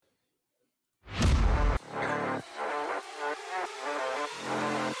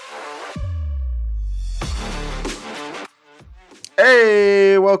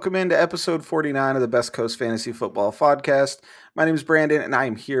Hey, welcome into episode 49 of the Best Coast Fantasy Football Podcast. My name is Brandon, and I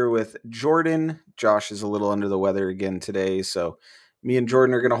am here with Jordan. Josh is a little under the weather again today, so me and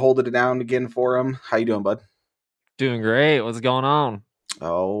Jordan are going to hold it down again for him. How you doing, bud? Doing great. What's going on?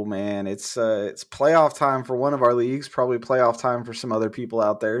 Oh man, it's playoff time for one of our leagues, probably playoff time for some other people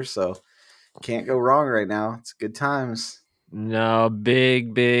out there, so can't go wrong right now. It's good times. No,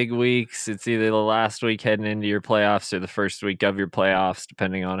 big weeks. It's either the last week heading into your playoffs or the first week of your playoffs,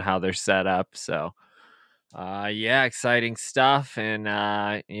 depending on how they're set up. So, yeah, exciting stuff. And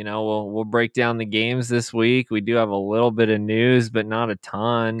we'll break down the games this week. We do have a little bit of news, but not a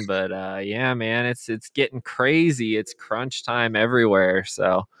ton. But yeah, man, it's getting crazy. It's crunch time everywhere.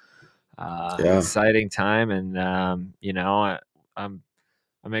 So, Yeah. exciting time, and I'm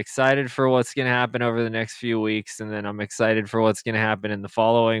I'm excited for what's going to happen over the next few weeks, and then I'm excited for what's going to happen in the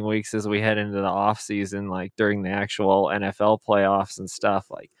following weeks as we head into the off season, like during the actual NFL playoffs and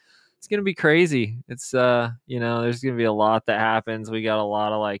stuff. Like, it's going to be crazy. It's there's going to be a lot that happens. We got a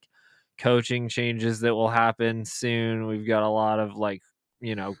lot of like coaching changes that will happen soon. We've got a lot of like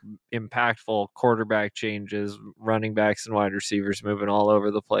impactful quarterback changes, running backs and wide receivers moving all over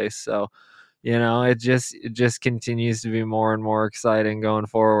the place. So it just continues to be more and more exciting going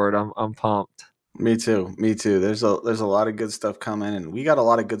forward. I'm pumped. Me too. Me too. There's a lot of good stuff coming, and we got a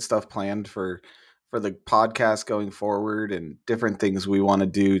lot of good stuff planned for the podcast going forward, and different things we want to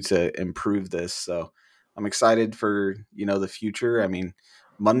do to improve this. So I'm excited for the future. I mean,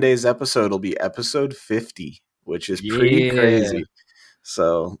 Monday's episode will be episode 50, which is pretty Yeah. crazy.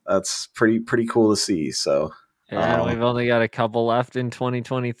 So that's pretty cool to see. So Yeah, and we've only got a couple left in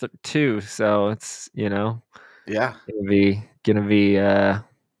 2022, so it's yeah, gonna be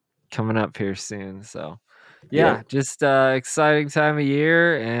coming up here soon. So yeah, yep, just exciting time of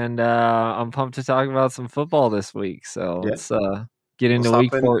year, and I'm pumped to talk about some football this week. So yeah. let's get Let's into hop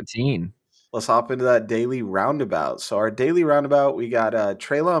week in. 14. Let's hop into that daily roundabout. So our daily roundabout, we got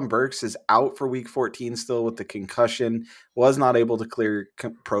Treylon Burks is out for week 14 still with the concussion. Was not able to clear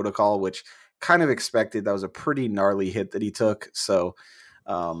protocol, which kind of expected. That was a pretty gnarly hit that he took. So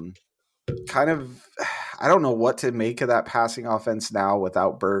um, kind of, I don't know what to make of that passing offense now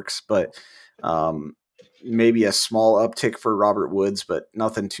without Burks, but um, maybe a small uptick for Robert Woods, but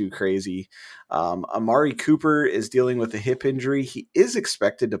nothing too crazy. Amari Cooper is dealing with a hip injury. He is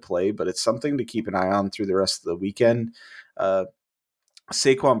expected to play, but it's something to keep an eye on through the rest of the weekend.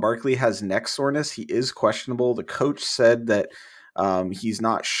 Saquon Barkley has neck soreness. He is questionable. The coach said that he's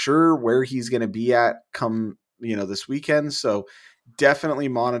not sure where he's going to be at come this weekend. So definitely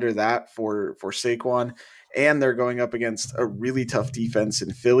monitor that for Saquon. And they're going up against a really tough defense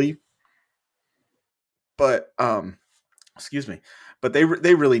in Philly. But excuse me, but they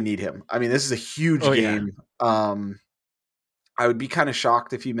really need him. I mean, this is a huge Oh yeah. game. I would be kind of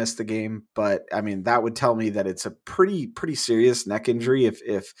shocked if he missed the game, but I mean that would tell me that it's a pretty serious neck injury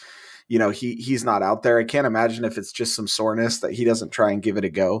if he's not out there. I can't imagine if it's just some soreness that he doesn't try and give it a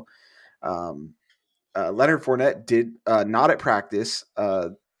go. Leonard Fournette did not at practice,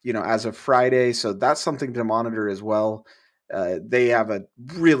 as of Friday, so that's something to monitor as well. They have a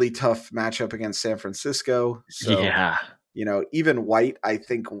really tough matchup against San Francisco, so Yeah. even White, I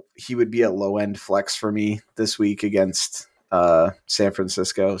think he would be a low end flex for me this week against San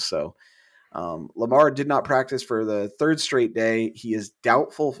Francisco. So Lamar did not practice for the third straight day. He is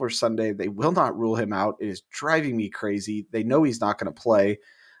doubtful for Sunday. They will not rule him out. It is driving me crazy. They know he's not going to play.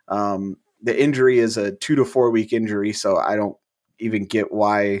 The injury is a 2 to 4 week injury, so I don't even get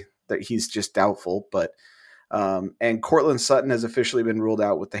why that he's just doubtful. But and Cortland Sutton has officially been ruled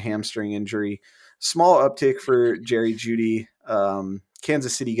out with the hamstring injury. Small uptick for Jerry Jeudy.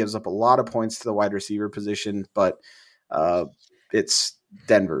 Kansas City gives up a lot of points to the wide receiver position, but it's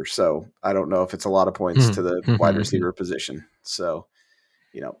Denver, so I don't know if it's a lot of points to the wide receiver position. So,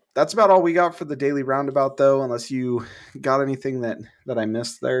 that's about all we got for the daily roundabout, though, unless you got anything that I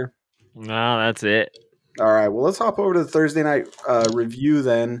missed there. No, that's it. All right, well, let's hop over to the Thursday night review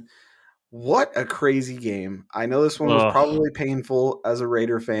then. What a crazy game. I know this one was Ugh. probably painful as a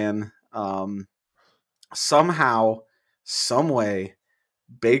Raider fan. Somehow, some way,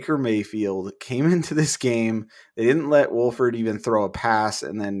 Baker Mayfield came into this game. They didn't let Wolford even throw a pass,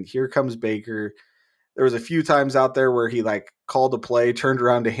 and then here comes Baker. There was a few times out there where he called a play, turned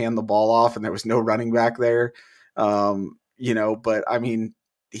around to hand the ball off, and there was no running back there. But I mean,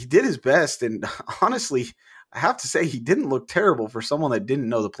 he did his best, and honestly, I have to say he didn't look terrible for someone that didn't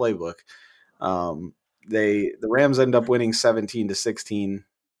know the playbook. The Rams end up winning 17-16,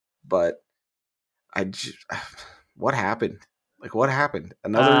 but what happened? Like, what happened?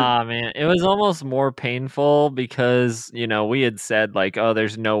 Another. Ah, man, it was almost more painful because, we had said like, "Oh,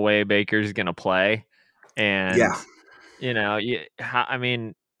 there's no way Baker's gonna play," and Yeah. I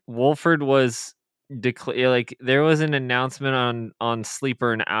mean, Wolford was like there was an announcement on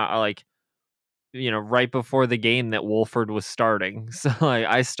Sleeper and like right before the game that Wolford was starting. So like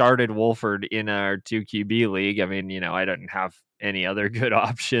I started Wolford in our 2QB league. I mean, I didn't have any other good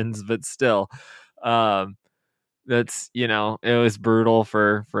options, but still, um, that's it was brutal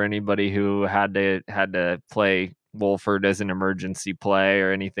for anybody who had to play Wolford as an emergency play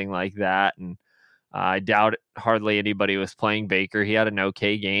or anything like that. And I doubt hardly anybody was playing Baker. He had an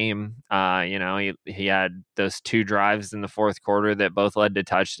okay game. He had those two drives in the fourth quarter that both led to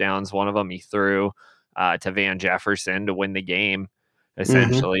touchdowns. One of them he threw to Van Jefferson to win the game, Mm-hmm.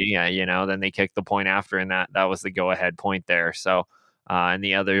 essentially. Yeah, then they kicked the point after, and that was the go ahead point there. So, and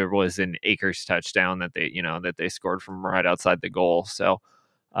the other was an Akers touchdown that they scored from right outside the goal. So,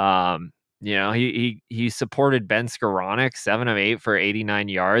 um, he supported Ben Skoranek 7 of 8 for 89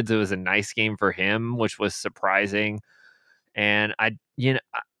 yards. It was a nice game for him, which was surprising. And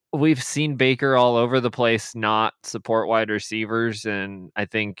we've seen Baker all over the place not support wide receivers, and I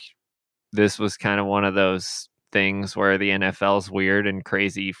think this was kind of one of those things where the NFL's weird and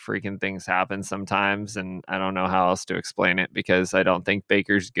crazy freaking things happen sometimes, and I don't know how else to explain it because I don't think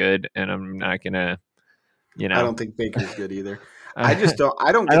Baker's good, and I'm not gonna, you I know. don't think Baker's good either. I just I don't.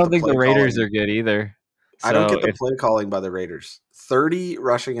 I don't get don't the think the play Raiders calling. are good either. I don't So get the if play calling by the Raiders. 30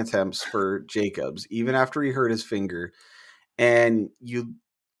 rushing attempts for Jacobs, even after he hurt his finger, and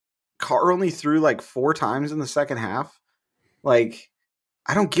Carr only threw like 4 times in the second half. Like,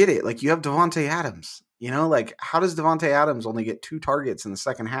 I don't get it. Like, you have Devontae Adams. Like, how does Devontae Adams only get 2 targets in the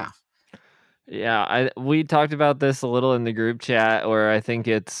second half? Yeah, we talked about this a little in the group chat where I think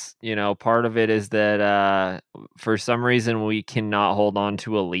it's, part of it is that for some reason we cannot hold on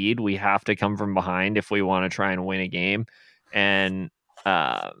to a lead. We have to come from behind if we want to try and win a game. And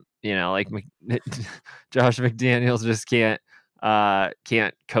like Josh McDaniels just can't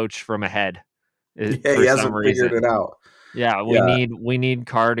coach from ahead Yeah, he for some hasn't figured reason. it out. Yeah, we Yeah, need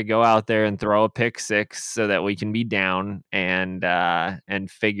Carr to go out there and throw a pick six so that we can be down and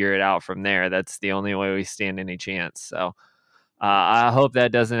figure it out from there. That's the only way we stand any chance. So I hope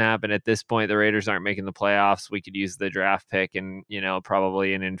that doesn't happen. At this point, the Raiders aren't making the playoffs. We could use the draft pick and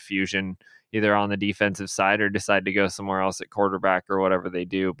probably an infusion either on the defensive side or decide to go somewhere else at quarterback or whatever they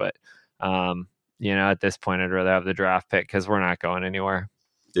do. But at this point, I'd rather have the draft pick because we're not going anywhere.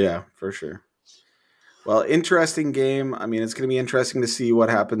 yeah, for sure. Well, interesting game. I mean, it's going to be interesting to see what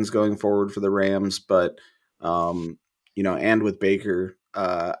happens going forward for the Rams, but and with Baker,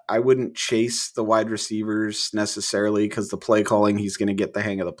 I wouldn't chase the wide receivers necessarily because the play calling, he's going to get the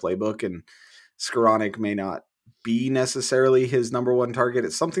hang of the playbook, and Skoranek may not be necessarily his number one target.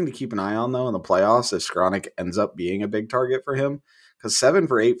 It's something to keep an eye on though in the playoffs if Skoranek ends up being a big target for him, because 7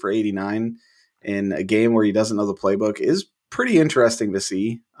 for 8 for 89 in a game where he doesn't know the playbook is pretty interesting to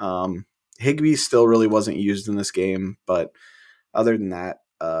see. Higbee still really wasn't used in this game, but other than that,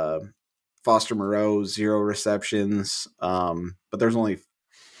 Foster Moreau 0 receptions. But there's only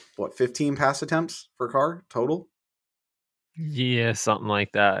 15 pass attempts for Carr total. Yeah, something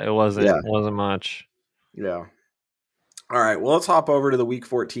like that. It Yeah, wasn't much. yeah. All right, well, let's hop over to the Week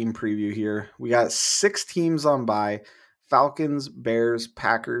 14 preview here. We got 6 teams on bye: Falcons, Bears,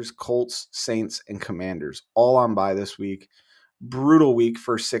 Packers, Colts, Saints, and Commanders, all on bye this week. Brutal week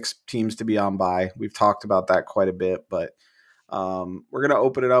for 6 teams to be on bye. We've talked about that quite a bit, but we're going to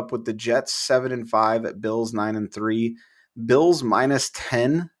open it up with the Jets 7-5 at Bills 9-3. Bills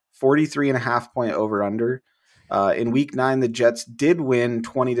 -10, 43.5 point over under. In week 9, the Jets did win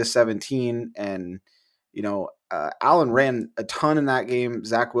 20-17, and Allen ran a ton in that game.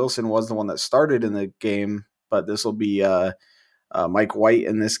 Zach Wilson was the one that started in the game, but this will be Mike White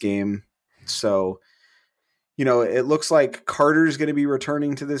in this game. So, it looks like Carter's going to be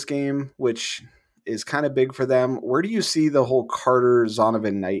returning to this game, which is kind of big for them. Where do you see the whole Carter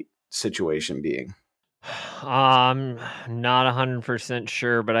Zonovan Knight situation being? Not 100%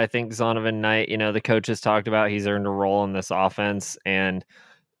 sure, but I think Zonovan Knight, the coach has talked about he's earned a role in this offense, and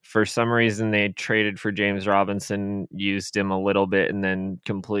for some reason they traded for James Robinson, used him a little bit, and then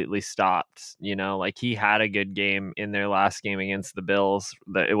completely stopped. Like he had a good game in their last game against the Bills,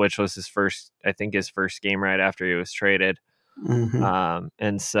 which was his first game right after he was traded. Mm-hmm.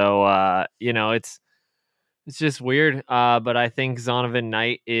 And so it's just weird. But I think Zonovan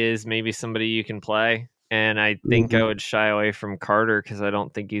Knight is maybe somebody you can play. And I think I Mm-hmm. would shy away from Carter because I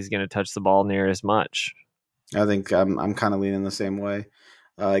don't think he's going to touch the ball near as much. I think I'm kind of leaning the same way.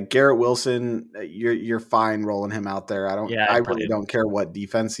 Garrett Wilson, you're fine rolling him out there. Yeah, I I'd play really him. don't care what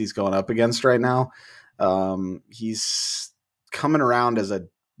defense he's going up against right now. He's coming around as a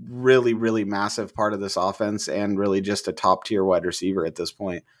really, really massive part of this offense and really just a top tier wide receiver at this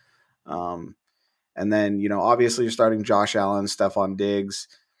point. Um, and then, obviously you're starting Josh Allen, Stephon Diggs.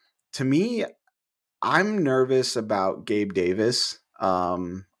 To me, I'm nervous about Gabe Davis.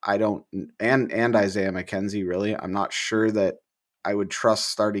 I don't and Isaiah McKenzie, really. I'm not sure that I would trust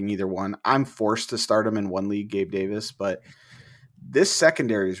starting either one. I'm forced to start him in one league, Gabe Davis, but this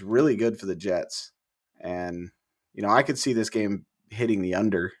secondary is really good for the Jets. And, I could see this game hitting the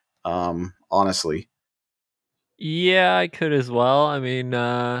under, honestly. Yeah, I could as well. I mean,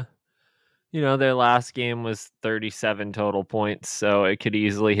 their last game was 37 total points, so it could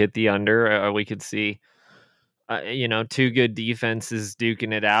easily hit the under. We could see, two good defenses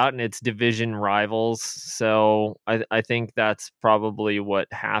duking it out, and it's division rivals. So I think that's probably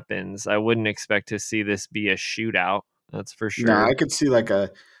what happens. I wouldn't expect to see this be a shootout. That's for No, sure. I could see like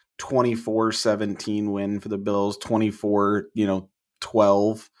a 24-17 win for the Bills, 24,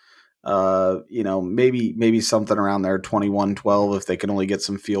 12. Maybe something around there, 21-12 if they can only get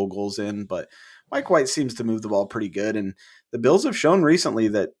some field goals in. But Mike White seems to move the ball pretty good. And the Bills have shown recently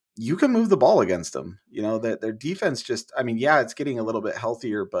that you can move the ball against them. That their defense just, it's getting a little bit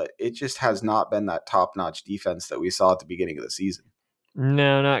healthier, but it just has not been that top-notch defense that we saw at the beginning of the season.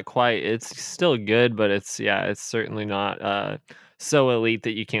 No, not quite. It's still good, but it's certainly not so elite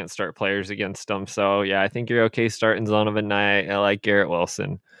that you can't start players against them. So yeah, I think you're okay starting Zonovan Knight. I like Garrett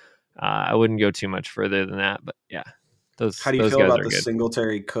Wilson. I wouldn't go too much further than that, but yeah, How those do you those feel guys about are the good.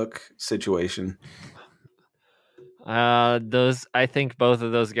 Singletary Cook situation? Those I think both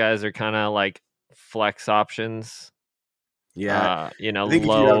of those guys are kind of like flex options. Yeah, I think if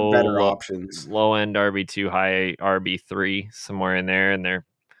you have Low, better options. low end RB2, high RB3, somewhere in there, and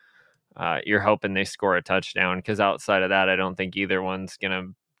you're hoping they score a touchdown because outside of that, I don't think either one's gonna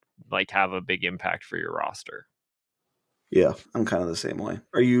like have a big impact for your roster. Yeah, I'm kind of the same way.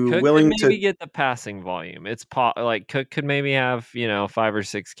 Are you Cook could willing to maybe get the passing volume. Like Cook could maybe have 5 or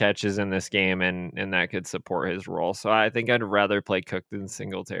 6 catches in this game, and that could support his role. So I think I'd rather play Cook than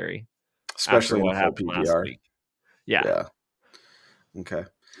Singletary after especially in a what full happened last PPR? week. Yeah, Yeah. Okay.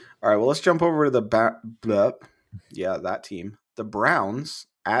 All right. Well, let's jump over to that team. The Browns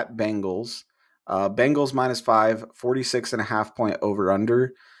at Bengals. Bengals -5, 46.5 point over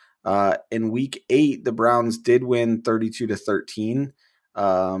under. In week 8, the Browns did win 32-13.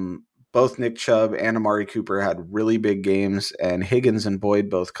 Both Nick Chubb and Amari Cooper had really big games, and Higgins and Boyd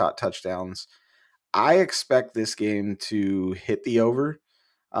both caught touchdowns. I expect this game to hit the over,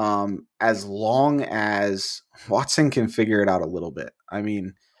 as long as Watson can figure it out a little bit.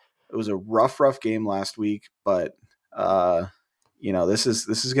 It was a rough game last week, but this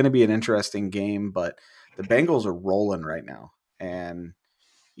is going to be an interesting game. But the Bengals are rolling right now, and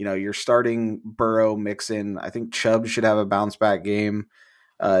you're starting Burrow, Mixon. I think Chubb should have a bounce back game.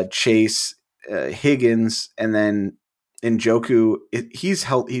 Chase, Higgins, and then Njoku. He's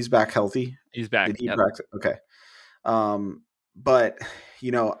back healthy. he's back. Did he Yep. practice? Okay. But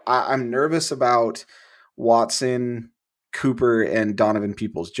I'm nervous about Watson, Cooper, and Donovan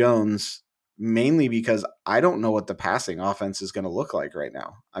Peoples-Jones, mainly because I don't know what the passing offense is going to look like right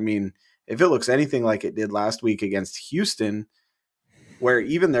now. If it looks anything like it did last week against Houston, where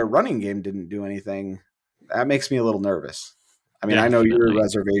even their running game didn't do anything, that makes me a little nervous. I know your Definitely.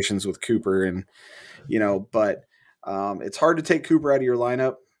 reservations with Cooper, and but it's hard to take Cooper out of your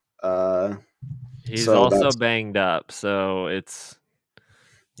lineup. He's So also that's banged up, so it's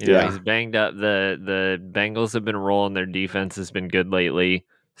yeah, he's banged up. The Bengals have been rolling. Their defense has been good lately,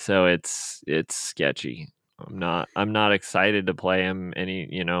 so it's sketchy. I'm not excited to play him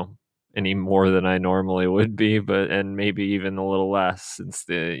any more than I normally would be, but and maybe even a little less since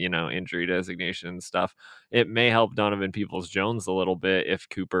the injury designation and stuff. It may help Donovan Peoples-Jones a little bit if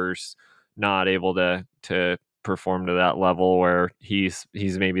Cooper's not able to perform to that level where he's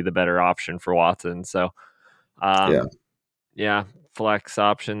maybe the better option for Watson. So yeah. yeah, flex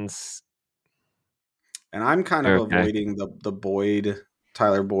options And I'm kind of are okay. avoiding the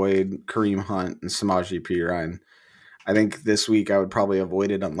Tyler Boyd, Kareem Hunt, and Samaje Perine. I think this week I would probably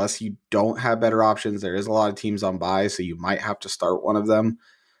avoid it unless you don't have better options. There is a lot of teams on bye, so you might have to start one of them.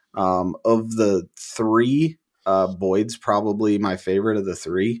 Of the three, Boyd's probably my favorite of the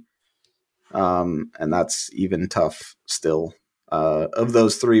three, and that's even tough still. Of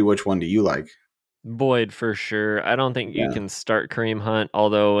those three, which one do you like? Boyd for sure. I don't think you Yeah. can start Kareem Hunt,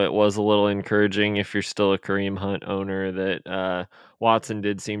 although it was a little encouraging if you're still a Kareem Hunt owner that Watson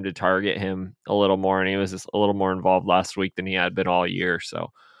did seem to target him a little more, and he was just a little more involved last week than he had been all year.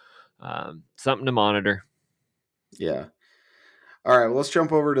 So something to monitor. Yeah. All right, well, let's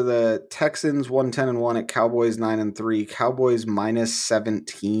jump over to the Texans 110-1 at Cowboys 9-3. Cowboys minus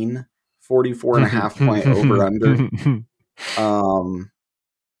 17, 44.5 point over under. Um,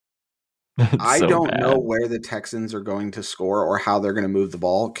 That's I so don't know bad. where the Texans are going to score or how they're going to move the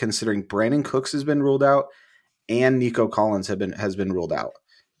ball, considering Brandon Cooks has been ruled out and Nico Collins has been ruled out.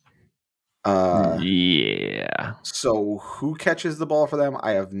 Yeah. So who catches the ball for them?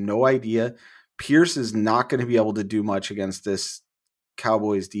 I have no idea. Pierce is not going to be able to do much against this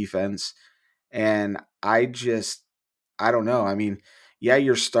Cowboys defense. And I don't know. I mean, yeah,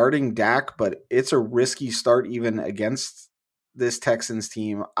 you're starting Dak, but it's a risky start even against this Texans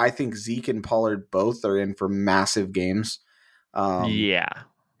team. I think Zeke and Pollard both are in for massive games. Um, Yeah.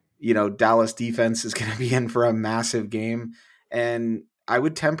 Dallas defense is going to be in for a massive game. And I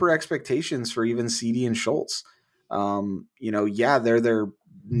would temper expectations for even CD and Schultz. Yeah, they're their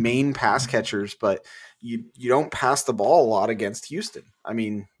main pass catchers, but you don't pass the ball a lot against Houston. I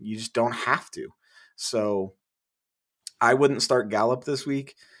mean, you just don't have to. So I wouldn't start Gallup this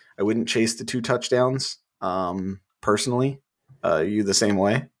week. I wouldn't chase the 2 touchdowns. Personally, you the same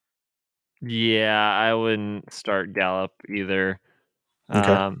way? Yeah, I wouldn't start Gallup either.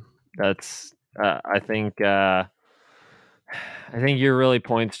 Okay. That's I think you're really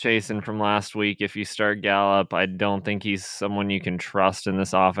points chasing from last week if you start Gallup. I don't think he's someone you can trust in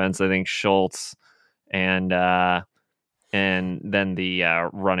this offense. I think Schultz and then the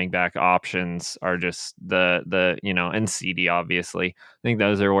running back options are just and CD obviously. I think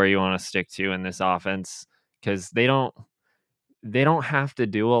those are where you want to stick to in this offense because they don't have to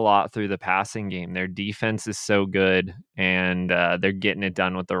do a lot through the passing game. Their defense is so good, and they're getting it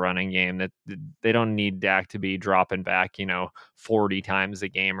done with the running game that they don't need Dak to be dropping back, 40 times a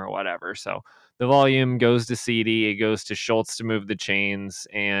game or whatever. So the volume goes to CD, it goes to Schultz to move the chains,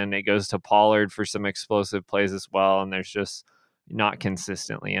 and it goes to Pollard for some explosive plays as well. And there's just not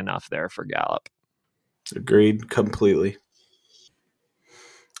consistently enough there for Gallup. Agreed completely.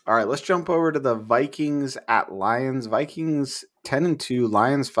 All right, let's jump over to the Vikings at Lions. Vikings 10-2,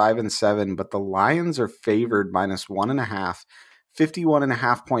 Lions 5-7, but the Lions are favored minus 1.5,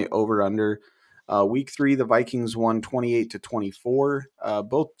 51.5 point over under. Week 3, the Vikings won 28-24.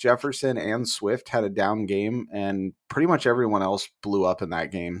 Both Jefferson and Swift had a down game, and pretty much everyone else blew up in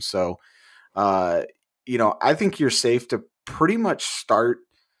that game. So, I think you're safe to pretty much start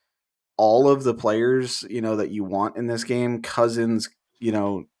all of the players, that you want in this game. Cousins,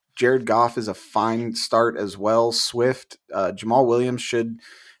 Jared Goff is a fine start as well. Swift, Jamal Williams should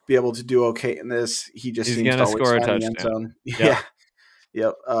be able to do okay in this. He just He's seems going to to always score a find the end touchdown. zone. Yep. Yeah.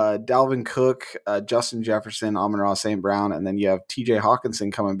 Yep. Dalvin Cook, Justin Jefferson, Amon-Ra St. Brown, and then you have TJ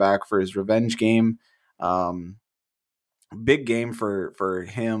Hawkinson coming back for his revenge game. Big game for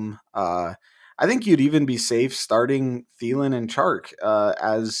him. I think you'd even be safe starting Thielen and Chark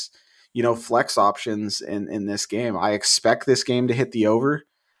as flex options in this game. I expect this game to hit the over.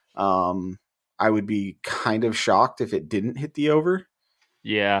 I would be kind of shocked if it didn't hit the over.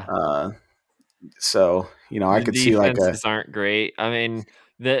 Yeah. Uh, so I The could see like a defenses aren't great. I mean,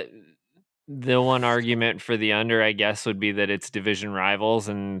 the one argument for the under, I guess, would be that it's division rivals,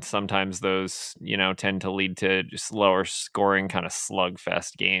 and sometimes those, tend to lead to just lower scoring kind of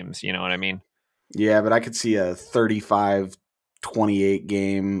slugfest games. You know what I mean? yeah, but I could see a 35-28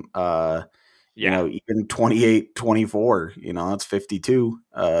 game. Yeah. Even 28-24, that's 52.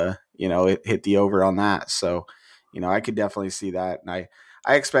 It hit the over on that. So, I could definitely see that. And I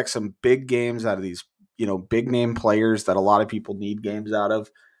expect some big games out of these, big name players that a lot of people need games out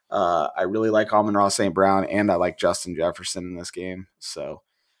of. I really like Amon-Ra St. Brown and I like Justin Jefferson in this game. So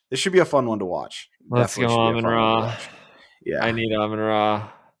this should be a fun one to watch. Let's Definitely go, should be a Amon fun one to Ra. watch. I Yeah. need Amon Ra.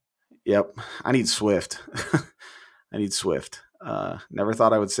 Yep. I need Swift. I need Swift. Never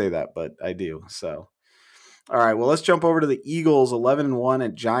thought I would say that, but I do. So, all right. Well, let's jump over to the Eagles 11-1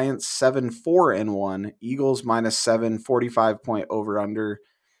 at Giants 7-4-1. Eagles minus 7, 45 point over under.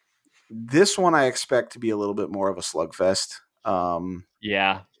 This one I expect to be a little bit more of a slugfest.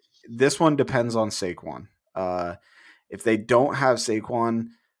 Yeah. This one depends on Saquon. If they don't have Saquon,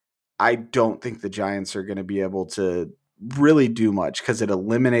 I don't think the Giants are going to be able to really do much because it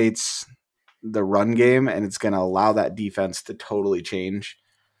eliminates the run game and it's going to allow that defense to totally change.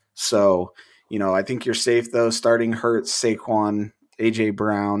 So, I think you're safe though. Starting Hurts, Saquon, AJ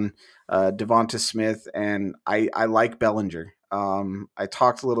Brown, Devonta Smith, and I like Bellinger. I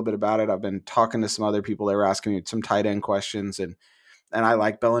talked a little bit about it. I've been talking to some other people. They were asking me some tight end questions, and I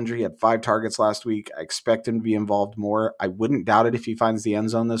like Bellinger. He had 5 targets last week. I expect him to be involved more. I wouldn't doubt it if he finds the end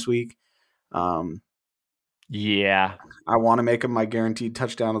zone this week. Yeah, I want to make him my guaranteed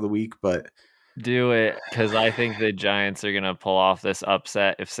touchdown of the week, but do it because I think the Giants are gonna pull off this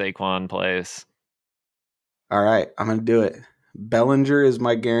upset if Saquon plays. all right, I'm going to do it. Bellinger is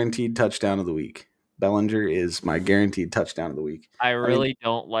my guaranteed touchdown of the week. Bellinger is my guaranteed touchdown of the week. I I mean, really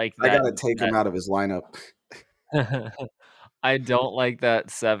don't like I got that. to take him out of his lineup. I don't like that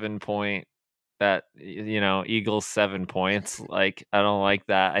 7 point. That Eagles 7 points. Like I don't like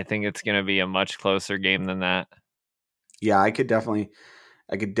that. I think it's gonna be a much closer game than that. Yeah, I could definitely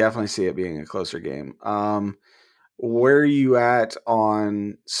see it being a closer game. Where are you at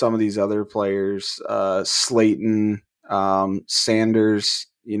on some of these other players? Slayton, Sanders,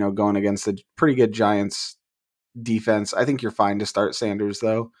 going against the pretty good Giants defense. I think you're fine to start Sanders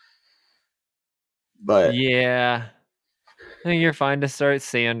though. But Yeah, I think you're fine to start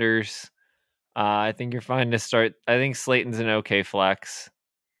Sanders. I think you're fine to start. I think Slayton's an okay flex.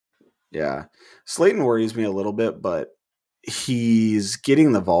 yeah, Slayton worries me a little bit, but he's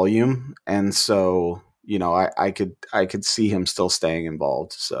getting the volume, and so I could see him still staying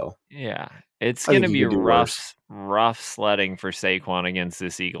involved. So Yeah, it's I think gonna he be could do worse. rough sledding for Saquon against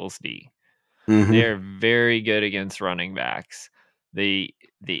this Eagles D. Mm-hmm. They're very good against running backs. The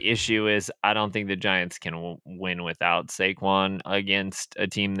issue is I don't think the Giants can win without Saquon against a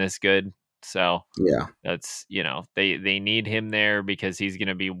team this good. So Yeah, that's they need him there because he's going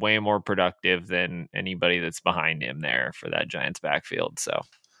to be way more productive than anybody that's behind him there for that Giants backfield. So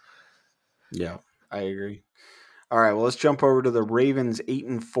yeah, I agree. All right, well, let's jump over to the Ravens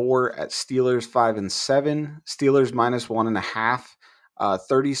 8-4 at Steelers 5-7. Steelers -1.5,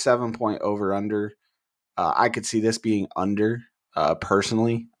 37-point over under. I could see this being under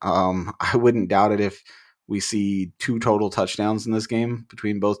personally. I wouldn't doubt it if we see 2 total touchdowns in this game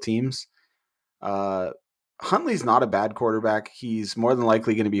between both teams. Uh, Huntley's not a bad quarterback. He's more than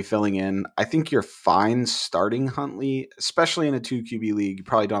likely going to be filling in. I think you're fine starting Huntley, especially in a 2 QB league. You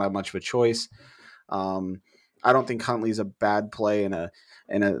probably don't have much of a choice. Um, I don't think Huntley's a bad play in a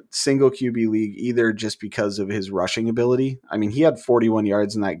single QB league either, just because of his rushing ability. I mean, he had 41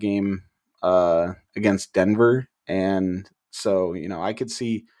 yards in that game against Denver, and so I could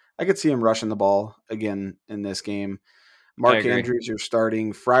see him rushing the ball again in this game. I Mark agree. Andrews, you're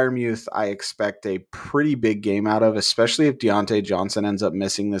starting. Freiermuth, I expect a pretty big game out of, especially if Deontay Johnson ends up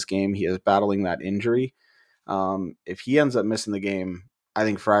missing this game. He is battling that injury. If he ends up missing the game, I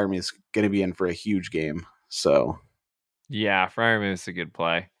think Freiermuth is going to be in for a huge game. So, Yeah, Freiermuth's a good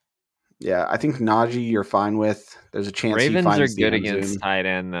play. yeah, I think Najee you're fine with. There's a chance he Ravens are finds the good end against zone. tight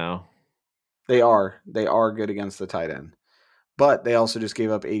end though. They are. They are good against the tight end. But they also just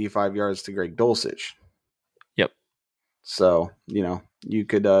gave up 85 yards to Greg Dulcich. Yep. So, you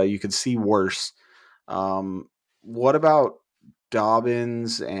could see worse. What about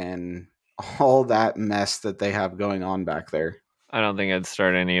Dobbins and all that mess that they have going on back there? I don't think I'd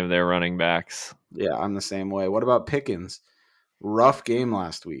start any of their running backs. Yeah, I'm the same way. What about Pickens? Rough game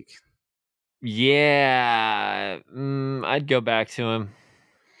last week. Yeah, I'd go back to him.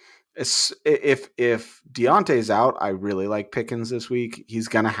 If Deontay's out, I really like Pickens this week. He's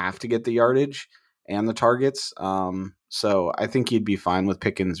gonna have to get the yardage and the targets. So I think he'd be fine with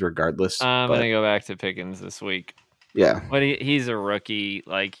Pickens regardless. I'm But gonna go back to Pickens this week. yeah, But he's a rookie.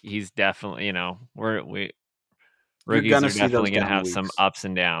 Like he's definitely, we you're rookies gonna are see those definitely gonna down have some weeks. ups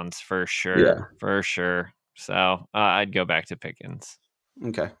and downs for Yeah. sure, for sure. So I'd go back to Pickens.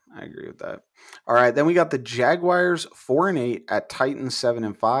 Okay, I agree with that. All right, then we got the Jaguars 4-8 at Titans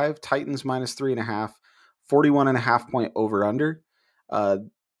 7-5. Titans -3.5, 41.5 point over under.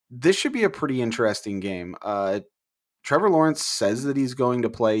 This should be a pretty interesting game. Trevor Lawrence says that he's going to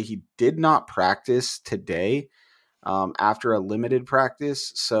play. He did not practice today after a limited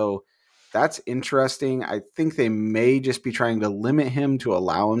practice, so that's interesting. I think they may just be trying to limit him to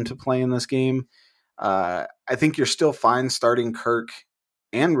allow him to play in this game. I think you're still fine starting Kirk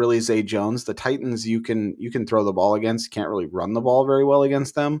and really Zay Jones. The Titans, you can throw the ball against. You can't really run the ball very well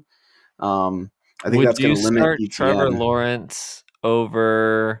against them. I think Would that's going you to limit start Trevor ETN. Lawrence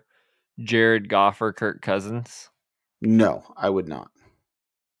over Jared Goff or Kirk Cousins? No, I would not.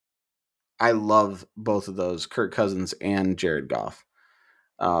 I love both of those, Kirk Cousins and Jared Goff.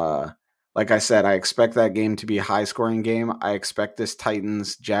 Uh, like I said, I expect that game to be a high scoring game. I expect this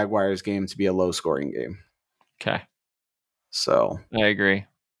Titans Jaguars game to be a low scoring game. Okay, So, I agree.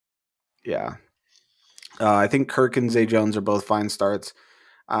 yeah. I think Kirk and Zay Jones are both fine starts.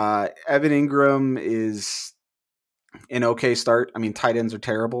 Evan Ingram is an okay start. I mean, tight ends are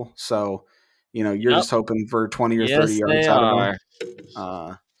terrible, so you're Yep. just hoping for 20 or 30 Yes, they yards out of them.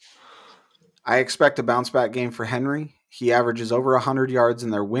 are. Uh, I expect a bounce back game for Henry. He averages over 100 yards in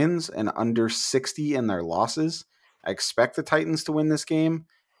their wins and under 60 in their losses. I expect the Titans to win this game,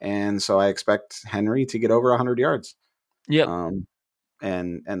 and so I expect Henry to get over 100 yards. Yep. Um,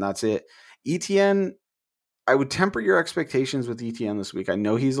 and that's it. ETN, I would temper your expectations with ETN this week. I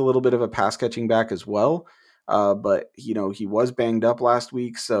know he's a little bit of a pass catching back as well, but he was banged up last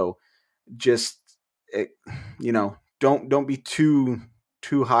week, so just it, don't be too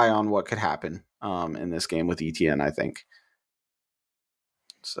high on what could happen in this game with ETN. I think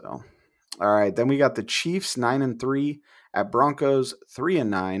so. All right, then we got the Chiefs 9-3 at Broncos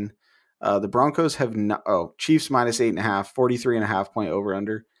 3-9. The Broncos have Chiefs -8.5, 43.5 point over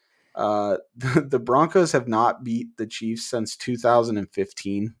under. The Broncos have not beat the Chiefs since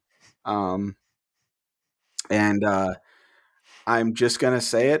 2015. And I'm just going to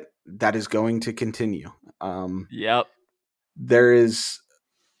say it. That is going to continue. Yep. There is,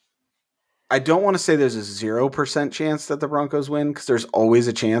 I don't want to say there's a 0% chance that the Broncos win because there's always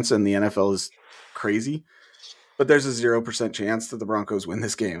a chance and the NFL is crazy, but there's a 0% chance that the Broncos win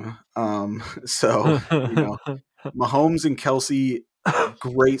this game. So, Mahomes and Kelsey,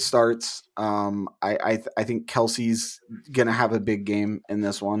 great starts. I think Kelsey's gonna have a big game in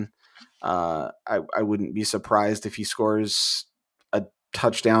this one. I wouldn't be surprised if he scores a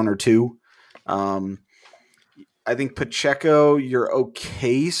touchdown or two. I think Pacheco, you're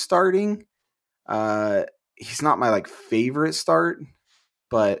okay starting. He's not my favorite start,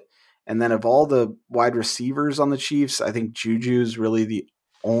 but and then of all the wide receivers on the Chiefs, I think Juju's really the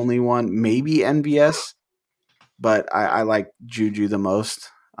only one. Maybe NBS, but I like Juju the most.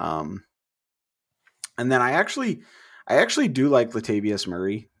 And then I actually do like Latavius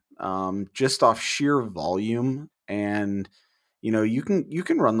Murray, just off sheer volume, and you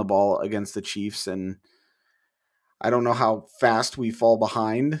can run the ball against the Chiefs, and I don't know how fast we fall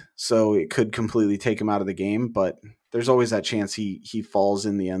behind, so it could completely take him out of the game. But there's always that chance he falls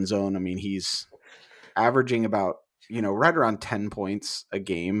in the end zone. I mean, he's averaging about right around 10 points a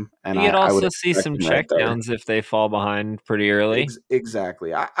game, and You could I would also see expect some him right there. checkdowns if they fall behind pretty early.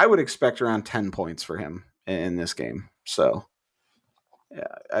 Exactly. I would expect around 10 points for him in this game. So yeah,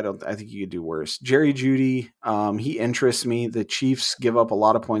 I think you could do worse. Jerry Jeudy, he interests me. The Chiefs give up a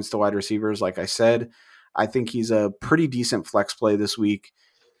lot of points to wide receivers, like I said. I think he's a pretty decent flex play this week.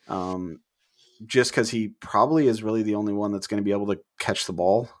 Just because he probably is really the only one that's going to be able to catch the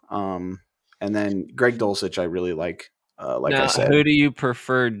ball. And then Greg Dulcich, I really like I Now, said. who do you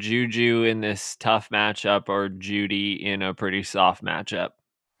prefer, Juju in this tough matchup or Judy in a pretty soft matchup,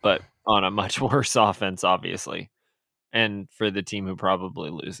 but on a much worse offense, obviously, and for the team who probably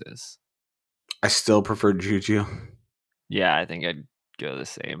loses? I still prefer Juju. Yeah, I think I'd go the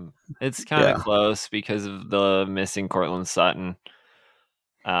same. It's kind of Yeah. close because of the missing Cortland Sutton.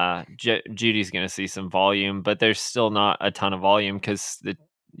 Judy's going to see some volume, but there's still not a ton of volume because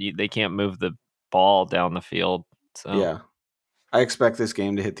they can't move the ball down the field. So Yeah. I expect this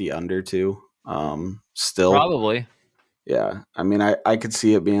game to hit the under too. Still. probably. Yeah. I mean, I could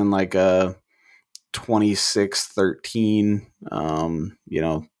see it being like a 26-13,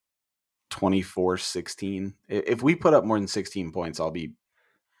 24-16. If we put up more than 16 points, I would I be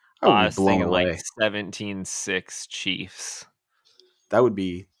was blown thinking like away. 17-6 Chiefs.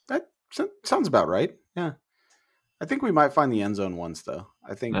 That sounds about right. Yeah. I think we might find the end zone once though.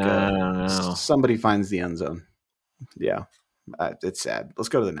 I think I don't know. somebody finds the end zone. Yeah. It's sad. Let's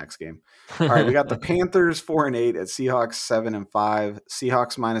go to the next game. All right, we got the Panthers 4-8 at Seahawks 7-5.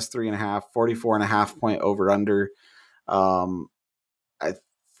 Seahawks -3.5, 44.5 point over under. I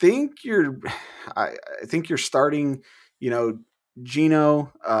think you're, I think you're starting,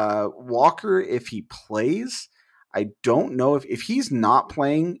 Geno Walker if he plays. I don't know if he's not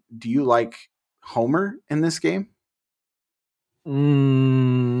playing. Do you like Homer in this game?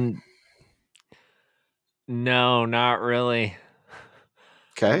 Mm, no, not really.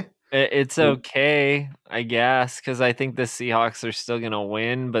 Okay. It's okay, I guess, because I think the Seahawks are still gonna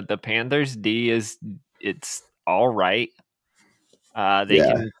win, but the Panthers D it's all right.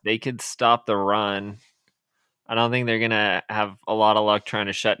 Yeah. They could stop the run. I don't think they're gonna have a lot of luck trying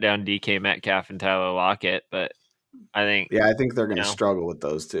to shut down DK Metcalf and Tyler Lockett, but I think Yeah, I think they're going you to know, struggle with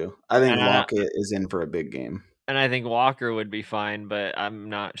those two. I think and I Lockett is in for a big game. and I think Walker would be fine, but I'm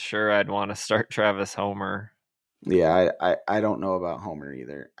not sure I'd want to start Travis Homer. Yeah, I don't know about Homer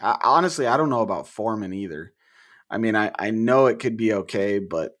either. Honestly, I don't know about Foreman either. I mean, I know it could be okay,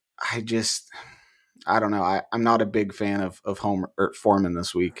 but I don't know. I'm not a big fan of Homer or Foreman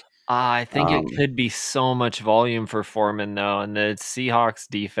this week. I think it Um, could be so much volume for Foreman though, and the Seahawks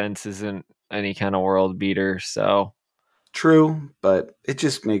defense isn't any kind of world beater. So True, but it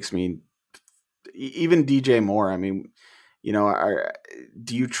just makes me even DJ Moore. I mean,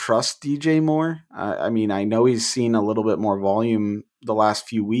 do you trust DJ Moore? I mean, I know he's seen a little bit more volume the last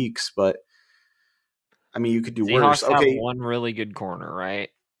few weeks, but I mean, you could do worse. Seahawks have Okay, one really good corner, right?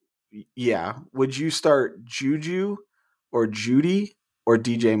 yeah. Would you start Juju or Judy or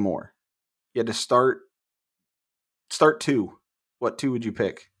DJ Moore? You had to start two. What two would you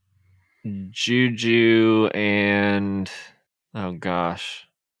pick? Juju and oh gosh,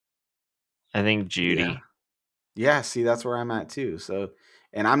 I think Yeah. Judy. Yeah, see, that's where I'm at too. So,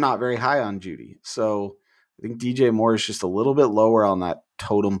 and I'm not very high on Judy. So, I think DJ Moore is just a little bit lower on that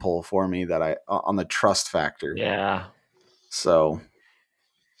totem pole for me that I on the trust factor. Yeah. So,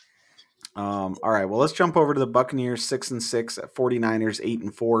 all right, well, let's jump over to the Buccaneers 6-6 at 49ers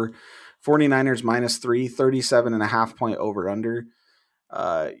 8-4. 49ers -3, 37.5 point over under.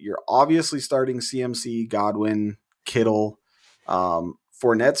 You're obviously starting CMC, Godwin, Kittle.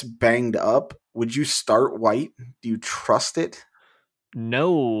 Fournette's banged up. Would you start White? Do you trust it?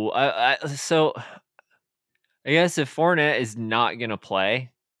 No, so I guess if Fournette is not going to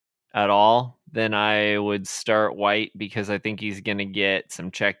play at all, then I would start White because I think he's going to get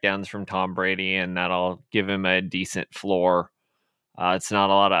some checkdowns from Tom Brady, and that'll give him a decent floor. It's not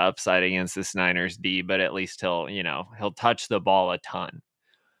a lot of upside against this Niners D, but at least he'll touch the ball a ton.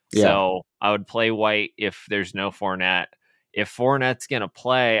 Yeah. So I would play White if there's no Fournette. If Fournette's going to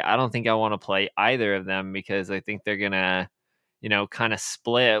play, I don't think I want to play either of them because I think they're going to, kind of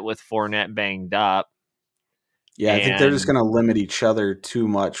split with Fournette banged up. Yeah, I think they're just And going to limit each other too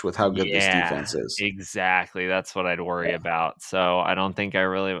much with how good this yeah, defense is. exactly. That's what I'd worry Yeah. about. So I don't think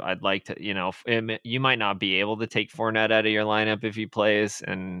I'd like to, you might not be able to take Fournette out of your lineup if he plays.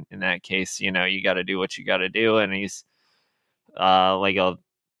 And in that case, you got to do what you got to do. And he's like a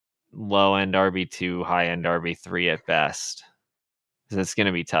low end RB2, high end RB3 at best. So it's going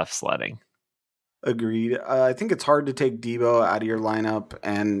to be tough sledding. Agreed. I think it's hard to take Debo out of your lineup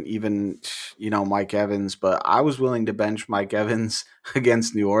and even, Mike Evans, but I was willing to bench Mike Evans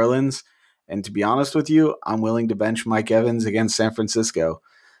against New Orleans. And to be honest with you, I'm willing to bench Mike Evans against San Francisco.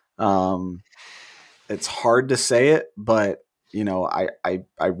 Um, it's hard to say it, but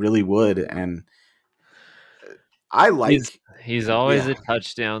I really would. And I He's like, he's always yeah, a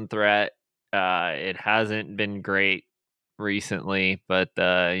touchdown threat. It hasn't been great recently, but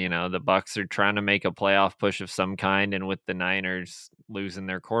the Bucks are trying to make a playoff push of some kind, and with the Niners losing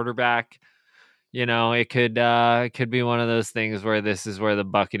their quarterback, it could be one of those things where this is where the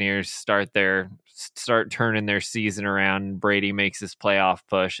Buccaneers start turning their season around. And Brady makes his playoff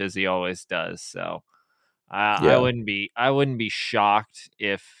push as he always does. So I yeah. wouldn't be shocked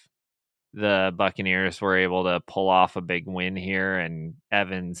if the Buccaneers were able to pull off a big win here, and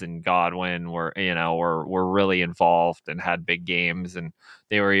Evans and Godwin were really involved and had big games, and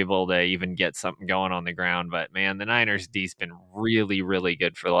they were able to even get something going on the ground. But man, the Niners D's been really, really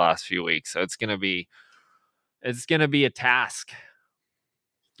good for the last few weeks, so it's gonna be a task.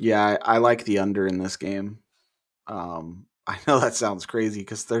 Yeah, I like the under in this game. I know that sounds crazy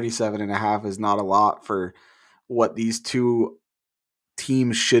because 37.5 is not a lot for what these two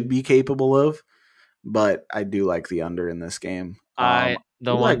teams should be capable of, but I do like the under in this game. I I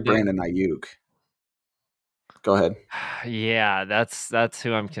the do one like thing, Brandon Ayuk. Go ahead. yeah, that's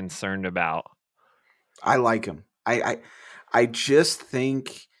who I'm concerned about. I like him. I just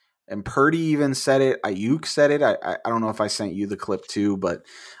think, and Purdy even said it. Ayuk said it. I don't know if I sent you the clip too, but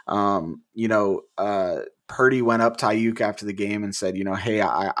Purdy went up to Ayuk after the game and said, hey,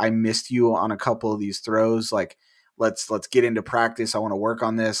 I missed you on a couple of these throws. Like, let's get into practice. I want to work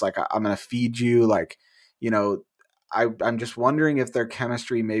on this. Like, I'm gonna feed you. Like, you know, I'm just wondering if their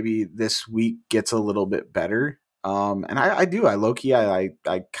chemistry maybe this week gets a little bit better. And I do. I low key. I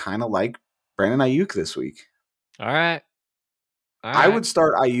kind of like Brandon Ayuk this week. All right, all I right. would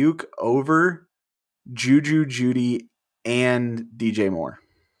start Ayuk over Juju, Judy, and DJ Moore.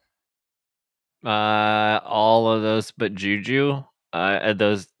 All of those, but Juju.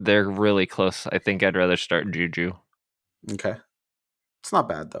 Those they're really close. I think I'd rather start Juju. Okay. It's not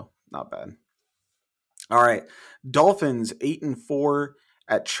bad though. Not bad. All right. Dolphins 8-4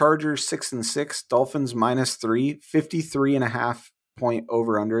 at Chargers 6-6. Dolphins -3, 53.5 point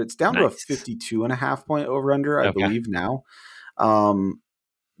over under. It's down to a Nice. 52.5 point over under, I Okay. believe now.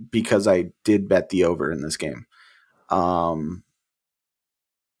 Because I did bet the over in this game.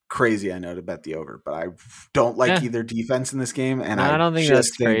 Crazy, I know, to bet the over, but I don't like Yeah. either defense in this game, and No, I I don't think just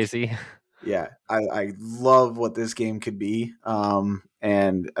that's think crazy. Yeah, I love what this game could be.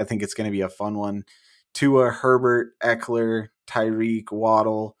 And I think it's going to be a fun one. Tua, Herbert, Eckler, Tyreek,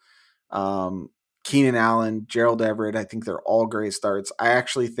 Waddle, um, Keenan Allen, Gerald Everett. I think they're all great starts. I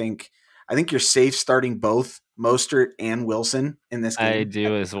think you're safe starting both Mostert and Wilson in this I game.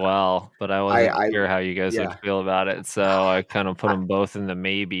 do as well, but I wasn't I sure how you guys would yeah. feel about it, so I kind of put them both in the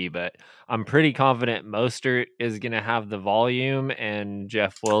maybe. But I'm pretty confident Mostert is going to have the volume, and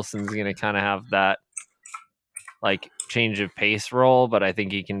Jeff Wilson's going to kind of have that like change of pace role. But I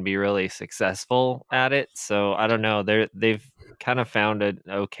think he can be really successful at it. So I don't know. They've kind of found an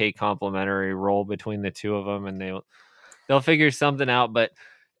okay complementary role between the two of them, and they'll figure something out. But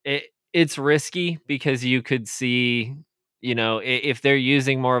it's risky because you could see, if they're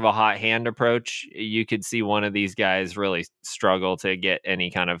using more of a hot hand approach, you could see one of these guys really struggle to get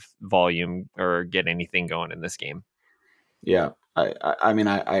any kind of volume or get anything going in this game. Yeah, I mean,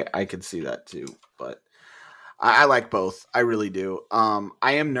 I could see that too, but I like both. I really do.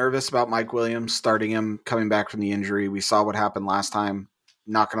 I am nervous about Mike Williams starting him coming back from the injury. We saw what happened last time.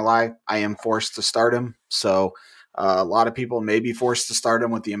 Not gonna lie, I am forced to start him. So a lot of people may be forced to start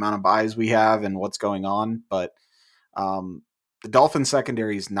him with the amount of buys we have and what's going on, but um, the Dolphins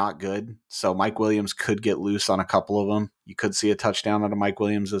secondary is not good. So Mike Williams could get loose on a couple of them. You could see a touchdown out of Mike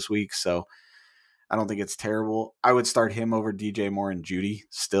Williams this week. So I don't think it's terrible. I would start him over DJ Moore and Judy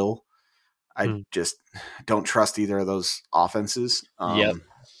still. I Hmm. just don't trust either of those offenses. Yep,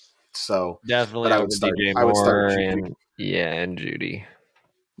 But definitely over DJ I would start Moore Juju. and Judy.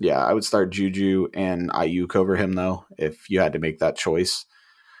 Yeah, I would start Juju and Ayuk over him though, if you had to make that choice.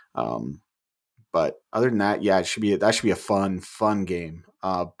 Um, but other than that, yeah, that should be a fun game.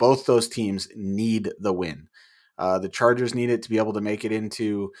 Both those teams need the win. The Chargers need it to be able to make it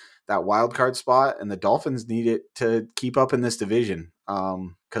into that wild card spot, and the Dolphins need it to keep up in this division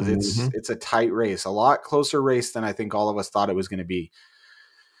because Hmm. it's a tight race, a lot closer race than I think all of us thought it was going to be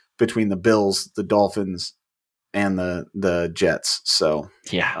between the Bills, the Dolphins, and the Jets. So,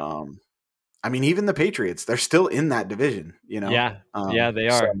 Yeah, um, I mean, even the Patriots, they're still in that division, you know. yeah, they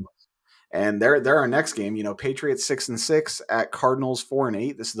So are. and they're our next game. You know, Patriots 6-6 at Cardinals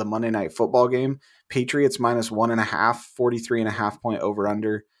 4-8. This is the Monday Night Football game. Patriots minus 1.5, 43.5 point over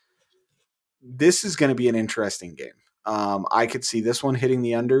under. This is going to be an interesting game. I could see this one hitting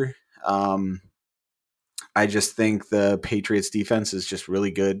the under. Um, I just think the Patriots defense is just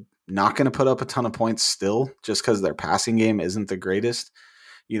really good. Not going to put up a ton of points still, just because their passing game isn't the greatest.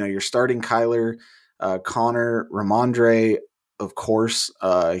 You know, you're starting Kyler, Connor, Ramondre, of course.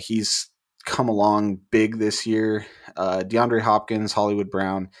 He's come along big this year. DeAndre Hopkins, Hollywood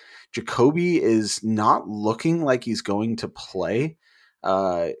Brown. Jacoby is not looking like he's going to play.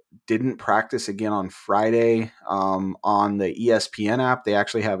 Uh, didn't practice again on Friday. On the ESPN app, they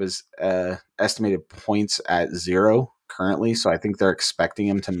actually have his estimated points at 0 currently, so I think they're expecting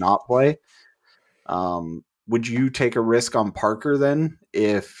him to not play. Would you take a risk on Parker then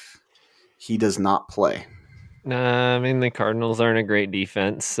if he does not play? Nah, I mean the Cardinals aren't a great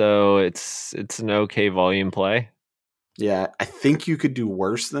defense, so it's an okay volume play. Yeah, I think you could do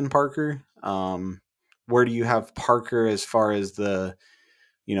worse than Parker. Where do you have Parker as far as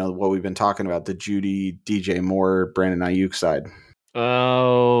what we've been talking about, the Judy, DJ Moore, Brandon Ayuk side?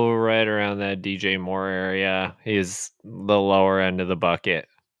 Oh, right around that DJ Moore area. He's the lower end of the bucket.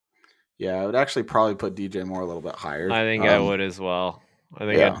 Yeah, I would actually probably put DJ Moore a little bit higher. I think I would as well. I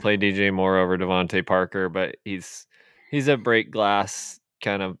think I'd Yeah, play DJ Moore over Devontae Parker, but he's a break glass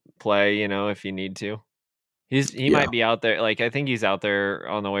kind of play, if you need to. He yeah, might be out there. Like I think he's out there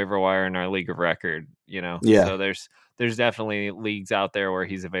on the waiver wire in our league of record. yeah. So there's definitely leagues out there where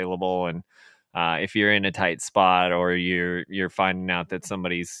he's available, and if you're in a tight spot or you're finding out that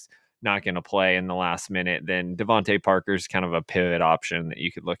somebody's not going to play in the last minute, then Devontae Parker's kind of a pivot option that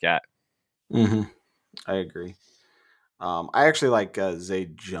you could look at. Hmm. I agree. I actually like Zay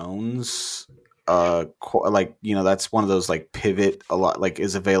Jones. That's one of those like pivot a lot, like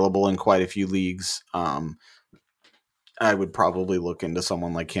is available in quite a few leagues. I would probably look into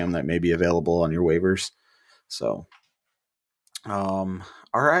someone like him that may be available on your waivers. So,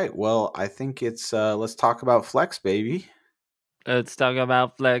 all right. Well, I think it's let's talk about flex, baby. Let's talk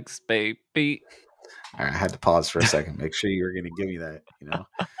about flex, baby. All right, I had to pause for a second, make sure you were going to give me that.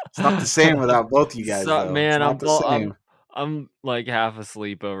 It's not the same without both you guys, So, though. It's man, not the same. I'm like half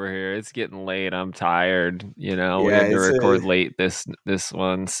asleep over here. It's getting late. I'm tired. We Yeah, had to it's record late this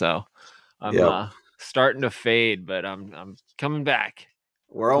one, so I'm yep. starting to fade, but I'm coming back.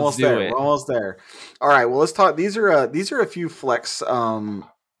 We're Let's almost do there. We're it. almost there. All right. Well, let's talk. These are a few flex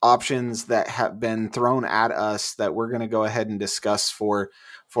options that have been thrown at us that we're going to go ahead and discuss for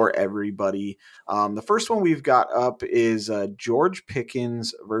everybody. The first one we've got up is George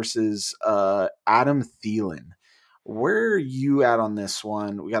Pickens versus Adam Thielen. Where are you at on this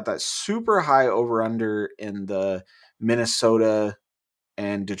one? We got that super high over under in the Minnesota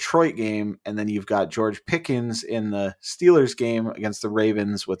and Detroit game, and then you've got George Pickens in the Steelers game against the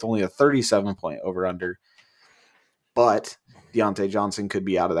Ravens with only a 37-point over under. But Deontay Johnson could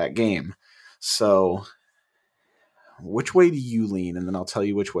be out of that game. So which way do you lean? And then I'll tell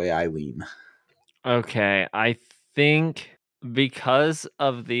you which way I lean. Okay, I think because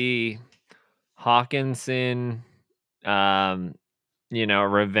of the Hawkinson,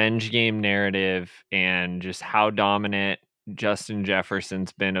 revenge game narrative and just how dominant Justin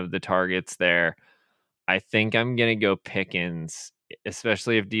Jefferson's been of the targets there, I think I'm going to go Pickens,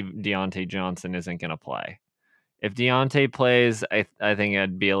 especially if Deontay Johnson isn't going to play. If Deontay plays, I think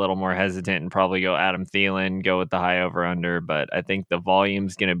I'd be a little more hesitant and probably go Adam Thielen, go with the high over under. But I think the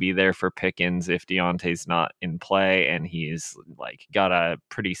volume's going to be there for Pickens if Deontay's not in play, and he's like got a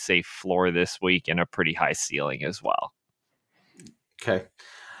pretty safe floor this week and a pretty high ceiling as well. Okay,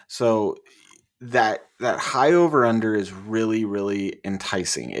 so that high over under is really, really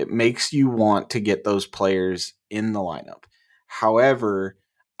enticing. It makes you want to get those players in the lineup. However,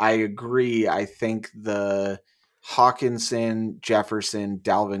 I agree. I think the Hawkinson, Jefferson,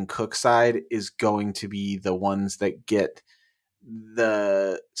 Dalvin Cook side is going to be the ones that get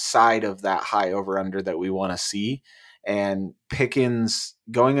the side of that high over under that we want to see. And Pickens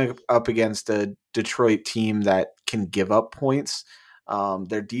going up against a Detroit team that can give up points.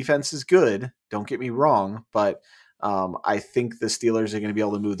 Their defense is good. Don't get me wrong, but I think the Steelers are going to be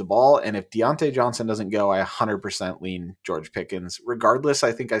able to move the ball. And if Deontay Johnson doesn't go, I 100% lean George Pickens. Regardless,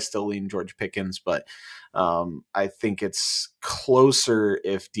 I think I still lean George Pickens, but I think it's closer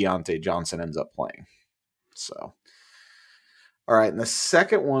if Deontay Johnson ends up playing. So, all right. And the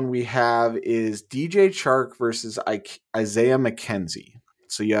second one we have is DJ Chark versus Isaiah McKenzie.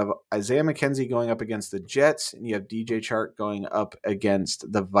 So you have Isaiah McKenzie going up against the Jets, and you have DJ Chark going up against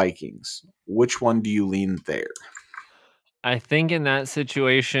the Vikings. Which one do you lean there? I think in that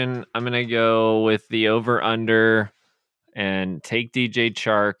situation, I'm going to go with the over under and take DJ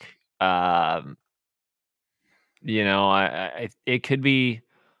Chark. It could be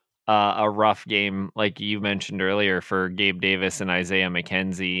a rough game, like you mentioned earlier, for Gabe Davis and Isaiah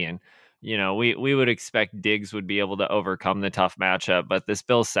McKenzie. And, we would expect Diggs would be able to overcome the tough matchup, but this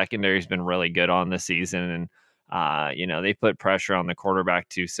Bills secondary has been really good on the season. And, they put pressure on the quarterback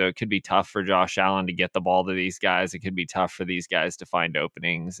too. So it could be tough for Josh Allen to get the ball to these guys. It could be tough for these guys to find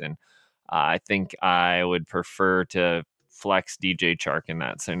openings. And I think I would prefer to flex DJ Chark in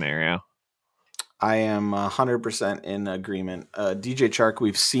that scenario. I am 100% in agreement. DJ Chark,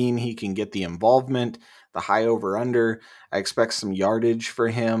 we've seen he can get the involvement, the high over under. I expect some yardage for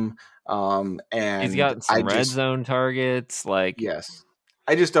him. And He's gotten some red zone targets. Yes.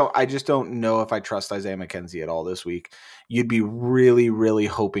 I just don't know if I trust Isaiah McKenzie at all this week. You'd be really, really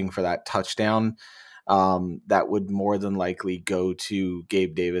hoping for that touchdown. That would more than likely go to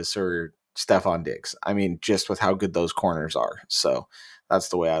Gabe Davis or Stephon Diggs. I mean, just with how good those corners are. So that's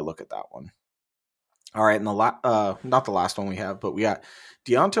the way I look at that one. All right, and not the last one we have, but we got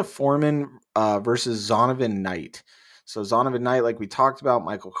Deonta Foreman versus Zonovan Knight. So Zonovan Knight, like we talked about,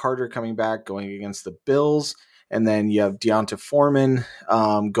 Michael Carter coming back, going against the Bills, and then you have Deonta Foreman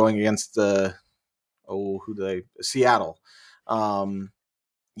going against Seattle.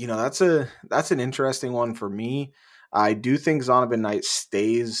 That's an interesting one for me. I do think Zonovan Knight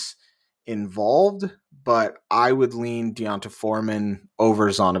stays involved, but I would lean Deonta Foreman over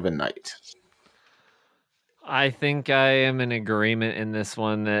Zonovan Knight. I think I am in agreement in this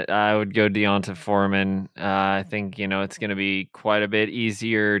one that I would go Deonta Foreman. I think, it's going to be quite a bit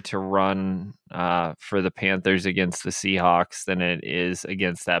easier to run for the Panthers against the Seahawks than it is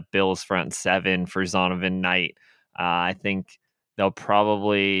against that Bills front seven for Zonovan Knight. I think they'll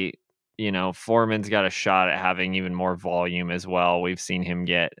probably, Foreman's got a shot at having even more volume as well. We've seen him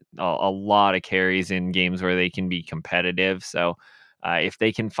get a lot of carries in games where they can be competitive. So, if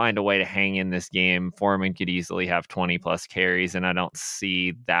they can find a way to hang in this game, Foreman could easily have 20 plus carries, and I don't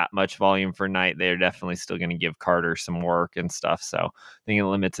see that much volume for Knight. They're definitely still going to give Carter some work and stuff. So I think it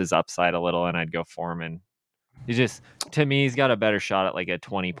limits his upside a little, and I'd go Foreman. To me, he's got a better shot at like a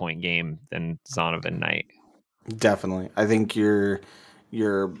 20-point game than Zonovan Knight. Definitely. I think your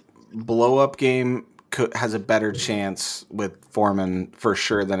blow up game has a better chance with Foreman for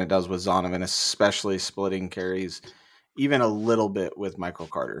sure than it does with Zonovan, especially splitting carries even a little bit with Michael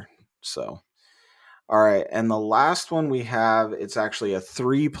Carter. So, All right, and the last one we have, it's actually a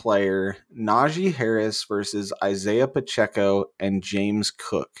 3-player, Najee Harris versus Isaiah Pacheco and James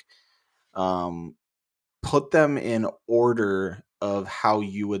Cook. Put them in order of how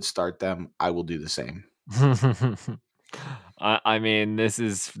you would start them. I will do the same. I mean,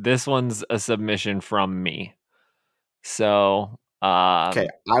 this one's a submission from me. So, Okay,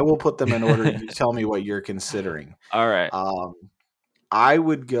 I will put them in order. You tell me what you're considering. all right. I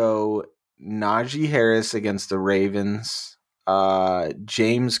would go Najee Harris against the Ravens,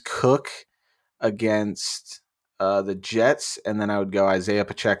 James Cook against the Jets, and then I would go Isaiah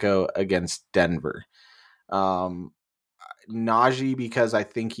Pacheco against Denver. Najee, because I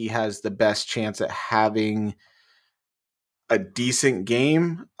think he has the best chance at having a decent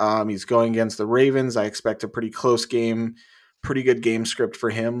game. He's going against the Ravens. I expect a pretty close game, pretty good game script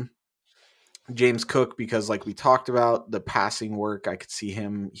for him. James Cook, because like we talked about, the passing work, I could see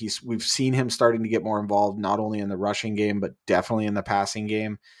him. We've seen him starting to get more involved, not only in the rushing game, but definitely in the passing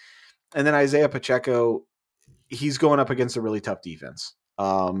game. And then Isaiah Pacheco, he's going up against a really tough defense.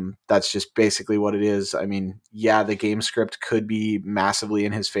 That's just basically what it is. I mean, yeah, the game script could be massively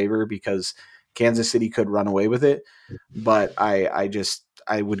in his favor because Kansas City could run away with it, but I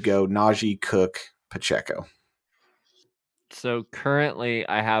would go Najee, Cook, Pacheco. So currently,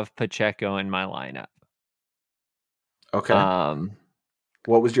 I have Pacheco in my lineup. Okay.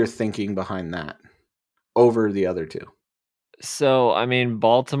 What was your thinking behind that over the other two? So I mean,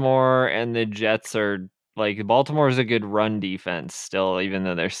 Baltimore and the Jets are like Baltimore's a good run defense still, even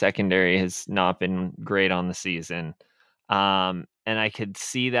though their secondary has not been great on the season. And I could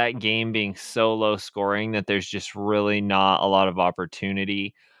see that game being so low scoring that there's just really not a lot of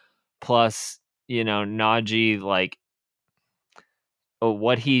opportunity. Plus, Najee, like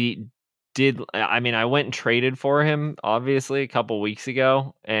what he did. I mean, I went and traded for him obviously a couple weeks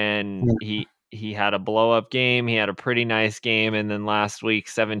ago, and he had a blow up game. He had a pretty nice game, and then last week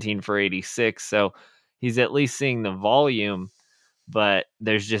 17 for 86. So he's at least seeing the volume, but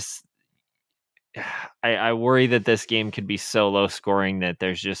there's just I worry that this game could be so low scoring that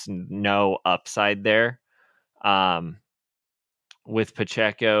there's just no upside there. With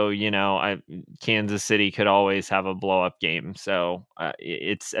Pacheco, Kansas City could always have a blow up game. So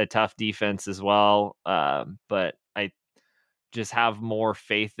it's a tough defense as well. But I just have more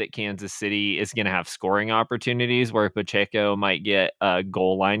faith that Kansas City is going to have scoring opportunities where Pacheco might get a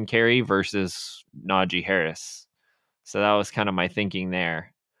goal line carry versus Najee Harris. So that was kind of my thinking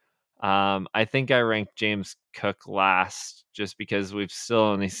there. I think I ranked James Cook last just because we've still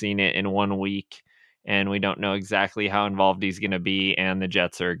only seen it in 1 week and we don't know exactly how involved he's going to be. And the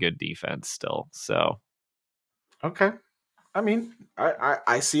Jets are a good defense still. So, okay. I mean,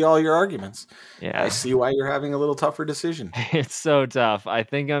 I see all your arguments. yeah, I see why you're having a little tougher decision. it's so tough. I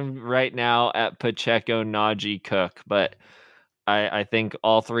think I'm right now at Pacheco, Najee, Cook, but I think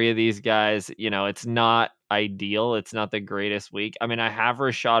all three of these guys, it's not ideal. It's not the greatest week. I mean, I have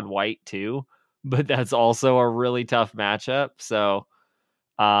Rashad White too, but that's also a really tough matchup. So,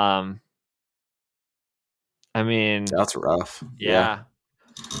 I mean, That's rough. yeah.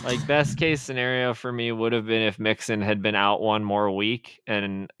 Like best case scenario for me would have been if Mixon had been out one more week,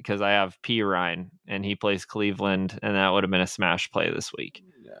 and because I have P Ryan and he plays Cleveland, and that would have been a smash play this week.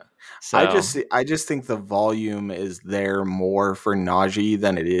 Yeah. So I just think the volume is there more for Najee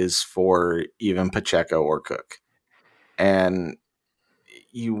than it is for even Pacheco or Cook. And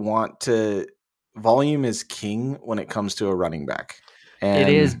you want to volume is king when it comes to a running back. it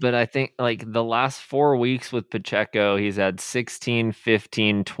is, And but I think like the last 4 weeks with Pacheco, he's had 16,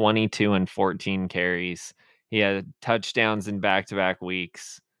 15, 22, and 14 carries. He had touchdowns in back-to-back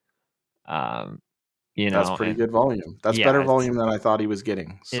weeks. that's pretty And good volume. That's yeah, better volume than I thought he was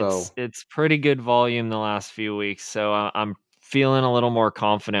getting. So it's pretty good volume the last few weeks. So I'm feeling a little more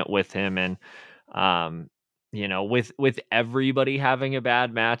confident with him, and with everybody having a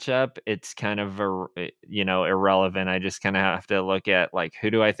bad matchup, it's kind of irrelevant. I just kind of have to look at like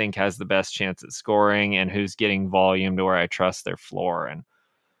who do I think has the best chance at scoring and who's getting volume to where I trust their floor. And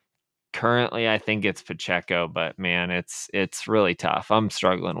currently, I think it's Pacheco, but man, it's really tough. I'm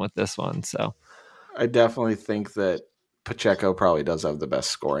struggling with this one. So I definitely think that Pacheco probably does have the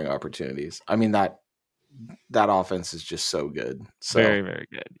best scoring opportunities. I mean that offense is just so good. So very, very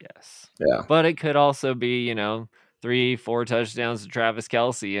good. Yes. yeah. But it could also be, 3-4 touchdowns to Travis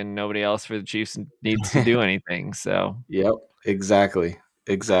Kelce and nobody else for the Chiefs needs to do anything. So, Yep. Exactly.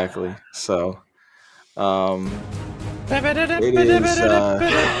 So it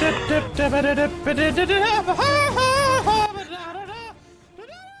is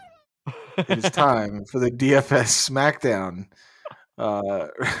it is time for the DFS SmackDown.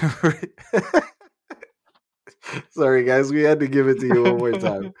 Sorry, guys. We had to give it to you one more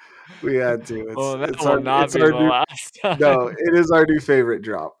time. We had to. Well, that It's will our not it's be our the new. last No, time. it is our new favorite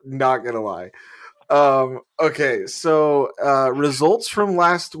drop. Not gonna lie. Okay, so results from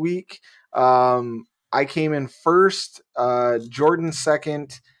last week. I came in first, Jordan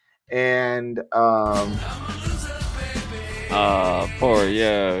second, and Poor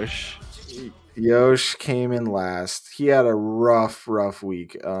Yosh. Yosh came in last. He had a rough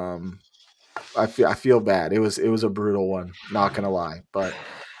week. I feel bad. It was a brutal one. Not gonna lie, but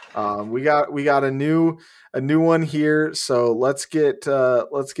we got a new one here. So let's get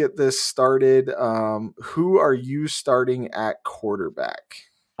this started. Who are you starting at quarterback?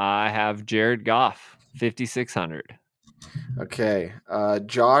 I have Jared Goff, 5,600. Okay.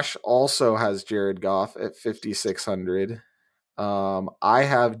 Josh also has Jared Goff at 5,600. I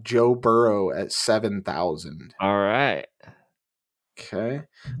have Joe Burrow at 7,000. All right. Okay.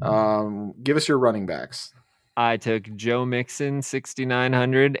 Give us your running backs. I took Joe Mixon,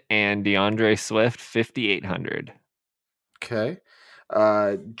 6,900, and DeAndre Swift, 5,800. Okay.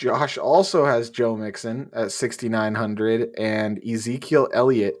 Josh also has Joe Mixon at 6,900 and Ezekiel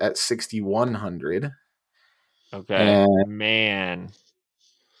Elliott at 6,100. Okay. And Man.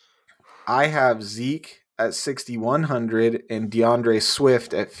 I have Zeke at 6,100 and DeAndre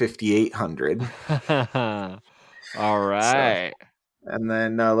Swift at 5,800. All So, right. and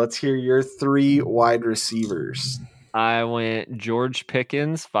then let's hear your three wide receivers. I went George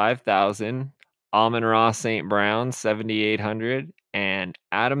Pickens, 5,000, Amon-Ra St. Brown, 7,800, and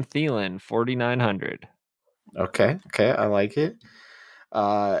Adam Thielen, 4,900. Okay. I like it.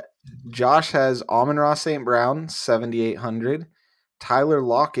 Josh has Amon-Ra St. Brown, 7,800. Tyler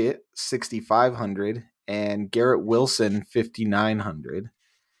Lockett, 6,500. And Garrett Wilson, 5,900.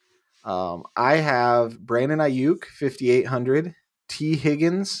 I have Brandon Ayuk, 5,800. T.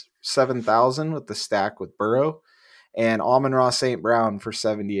 Higgins, 7,000 with the stack with Burrow. And Amon-Ra St. Brown for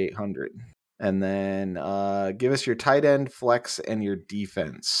 7,800. And then give us your tight end, flex, and your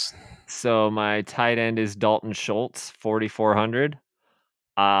defense. So my tight end is Dalton Schultz, 4,400.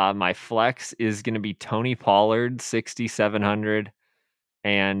 My flex is going to be Tony Pollard, 6,700.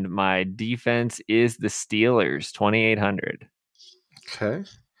 And my defense is the Steelers, 2,800. Okay.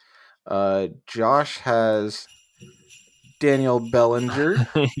 Josh has Daniel Bellinger,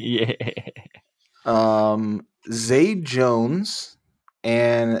 Yeah. Zay Jones,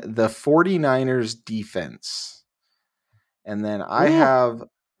 and the 49ers defense. And then I Ooh. have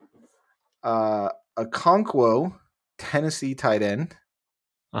a Okonkwo, Tennessee tight end,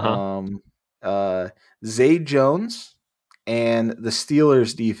 Uh-huh. Zay Jones, and the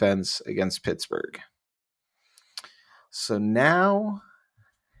Steelers defense against Pittsburgh. So now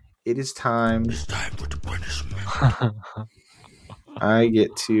it is time. It's time for the punishment. I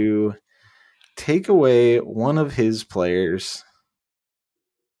get to take away one of his players.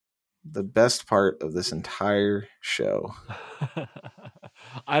 The best part of this entire show.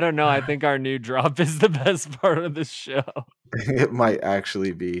 I don't know. I think our new drop is the best part of this show. It might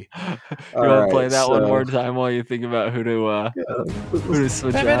actually be. You want to play right, that one so- more time while you think about who to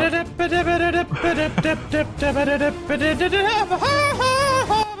switch out?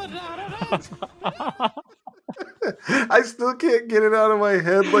 I still can't get it out of my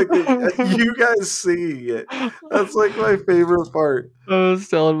head like you guys singing it. That's like my favorite part. I was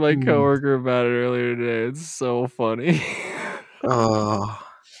telling my coworker about it earlier today. It's so funny. Oh.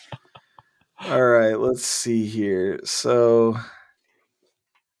 All right, let's see here. So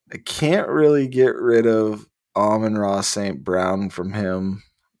I can't really get rid of Amon-Ra St. Brown from him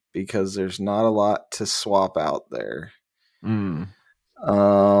because there's not a lot to swap out there.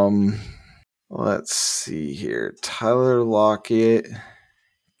 Let's see here. Tyler Lockett,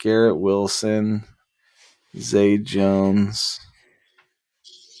 Garrett Wilson, Zay Jones.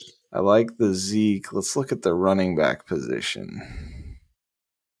 I like the Zeke. Let's look at the running back position.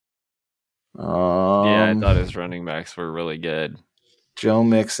 Yeah, I thought his running backs were really good. Joe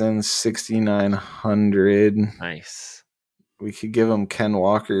Mixon, 6,900. Nice. We could give him Ken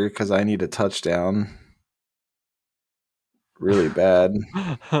Walker because I need a touchdown. Really bad.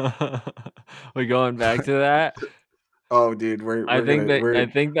 We going back to that? Oh, dude, I think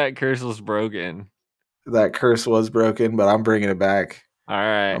that curse was broken. That curse was broken, but I'm bringing it back. All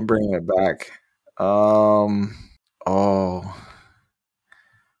right. I'm bringing it back. Oh,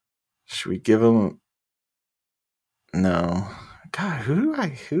 should we give him? No. God, who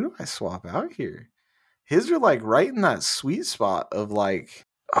do I swap out here? His are like right in that sweet spot of like,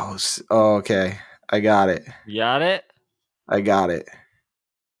 okay, I got it. You got it? I got it.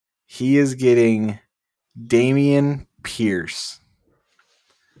 He is getting Damian Pierce.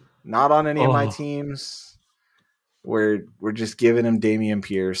 Not on any of my teams. We're just giving him Dameon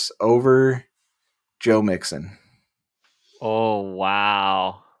Pierce over Joe Mixon. Oh,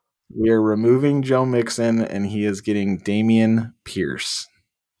 wow. We are removing Joe Mixon, and he is getting Dameon Pierce.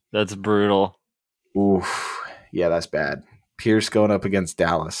 That's brutal. Oof. Yeah, that's bad. Pierce going up against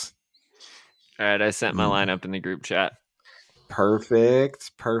Dallas. All right, I sent my lineup in the group chat.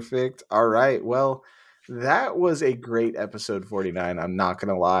 Perfect. All right. Well, that was a great episode 49. I'm not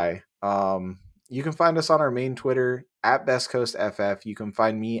going to lie. You can find us on our main Twitter at Best Coast FF. You can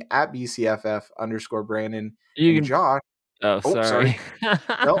find me at BCFF_Brandon You and can. Josh. Oh, Oh, sorry. sorry.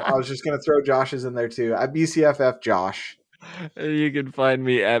 No, I was just going to throw Josh's in there too. At BCFF Josh. You can find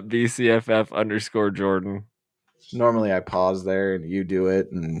me at BCFF_Jordan. Normally I pause there and you do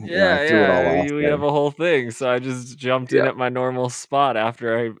it, and I threw it Yeah. all off We there. have a whole thing, so I just jumped in Yep. at my normal spot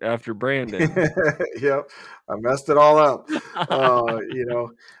after Brandon. Yep. I messed it all up.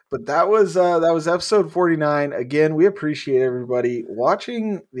 But that was episode 49. Again, we appreciate everybody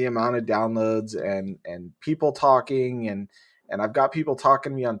watching, the amount of downloads and people talking, and I've got people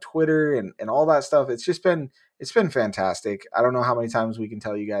talking to me on Twitter and all that stuff. It's been fantastic. I don't know how many times we can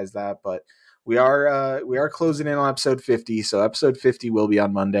tell you guys that, but we are closing in on episode 50. So episode 50 will be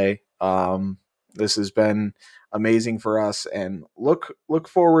on Monday. This has been amazing for us, and look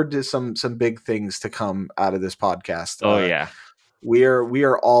forward to some big things to come out of this podcast. Oh yeah. We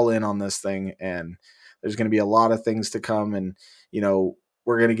are all in on this thing, and there's going to be a lot of things to come, and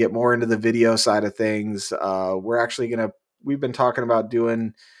we're going to get more into the video side of things. We've been talking about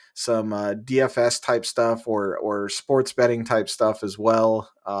doing some DFS type stuff or sports betting type stuff as well.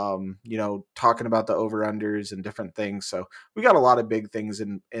 Talking about the over unders and different things. So we got a lot of big things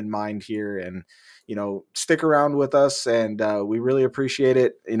in mind here, and stick around with us, and we really appreciate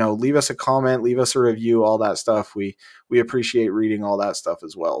it. Leave us a comment, leave us a review, all that stuff. We appreciate reading all that stuff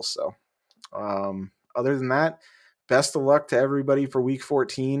as well. So other than that, best of luck to everybody for week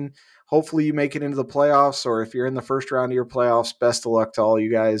 14. Hopefully you make it into the playoffs, or if you're in the first round of your playoffs, best of luck to all you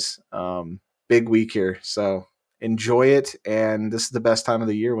guys. Big week here, so enjoy it. And this is the best time of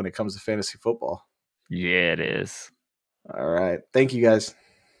the year when it comes to fantasy football. Yeah, it is. All right. Thank you guys.